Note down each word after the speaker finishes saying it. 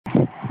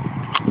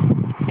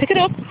Pick it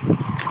up.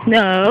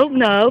 No,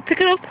 no, pick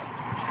it up.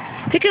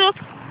 Pick it up.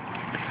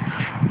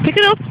 Pick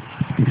it up.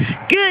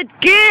 Good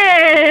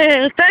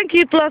girl. Thank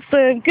you,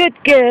 Blossom. Good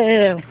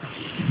girl.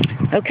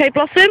 Okay,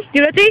 Blossom,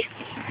 you ready?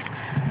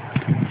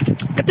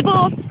 Get the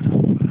ball.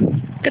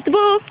 Get the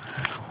ball.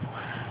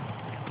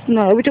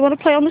 No, we don't want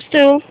to play on the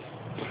stool.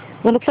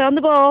 We want to play on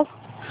the ball.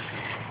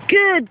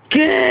 Good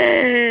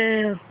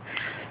girl.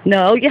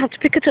 No, you have to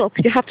pick it up.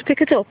 You have to pick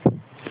it up.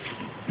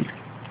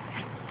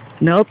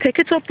 No, pick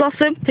it up,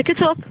 Blossom. Pick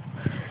it up.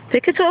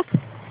 Pick it up.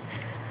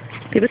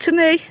 Give it to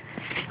me.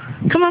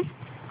 Come on.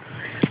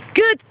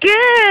 Good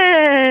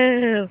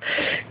girl.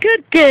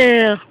 Good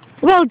girl.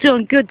 Well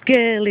done, good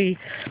girlie.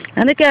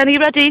 And again, are you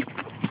ready?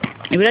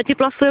 Are you ready,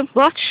 Blossom?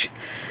 Watch.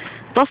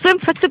 Blossom,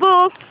 fetch the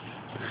ball.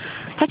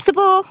 Fetch the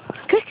ball.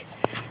 Quick.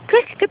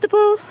 Quick, get the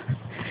ball.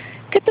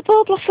 Get the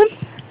ball, Blossom.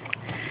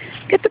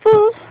 Get the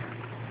ball.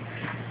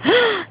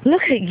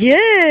 Look at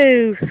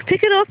you.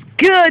 Pick it up.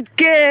 Good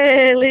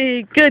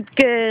girlie. Good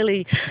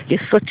girlie. You're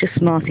such a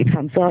smarty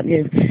pants, aren't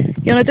you?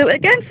 You want to do it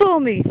again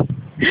for me?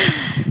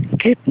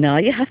 Good. No,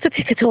 you have to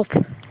pick it up.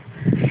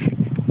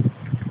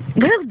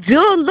 Well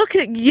done. Look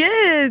at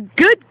you.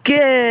 Good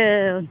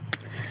girl.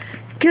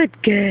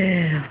 Good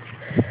girl.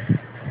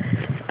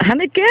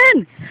 And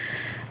again.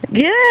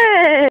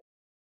 Yeah.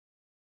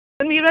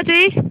 Are you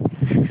ready?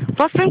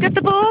 Blossom, get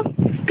the ball.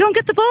 Go and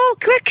get the ball.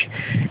 Quick.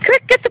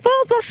 Quick, get the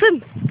ball,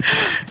 Blossom.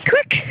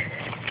 Quick.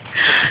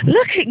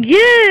 Look at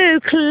you.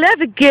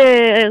 Clever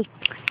girl.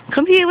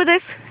 Come here with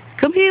this.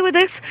 Come here with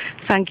this.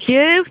 Thank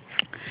you.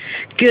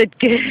 Good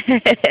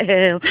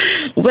girl.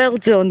 Well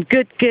done.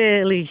 Good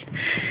girlie.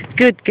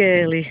 Good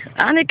girlie.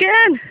 And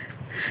again.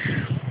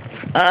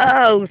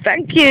 Oh,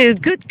 thank you.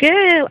 Good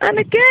girl. And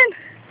again.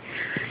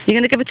 You're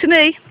going to give it to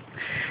me?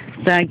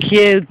 Thank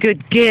you.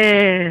 Good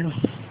girl.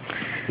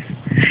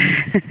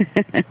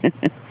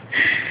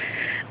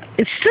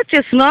 It's such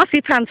a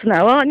smarty pants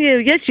now, aren't you?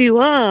 Yes, you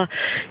are.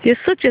 You're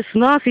such a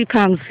smarty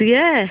pants,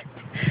 yeah.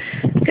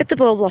 Get the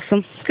ball,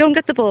 Blossom. Go and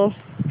get the ball.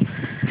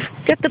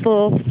 Get the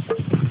ball.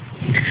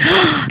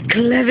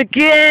 Clever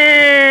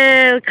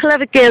girl.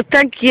 Clever girl.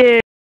 Thank you.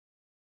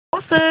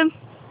 Blossom.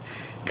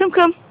 Come,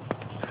 come.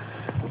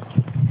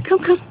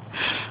 Come, come.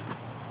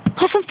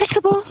 Blossom, fetch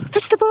the ball.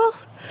 Fetch the ball.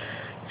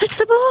 Fetch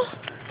the ball.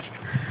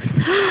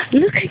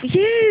 Look at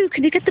you.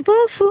 Can you get the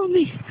ball for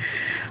me?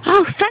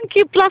 Oh, thank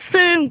you,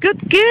 Blossom.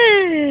 Good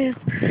girl.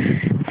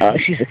 Oh,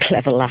 she's a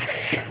clever lass.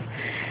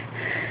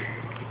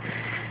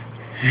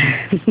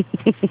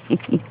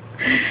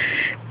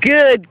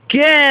 Good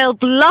girl,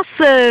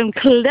 Blossom.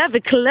 Clever,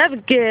 clever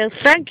girl.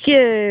 Thank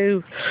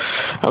you.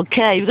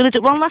 Okay, we're going to do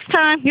it one last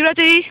time. You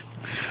ready?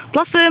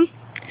 Blossom.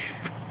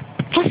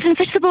 Blossom,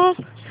 fetch the ball.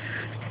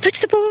 Fetch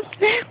the ball.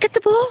 Now, get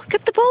the ball.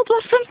 Get the ball,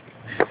 Blossom.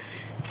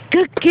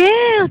 Good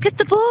girl. Get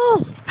the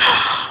ball.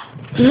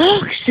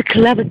 Look, she's a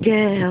clever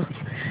girl.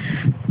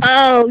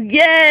 Oh,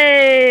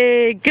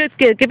 yay. Good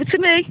girl. Give it to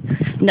me.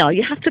 No,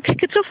 you have to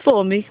pick it up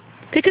for me.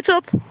 Pick it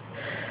up.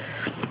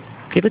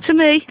 Give it to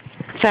me.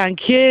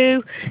 Thank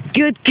you.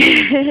 Good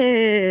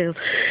girl.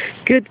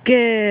 Good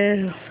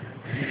girl.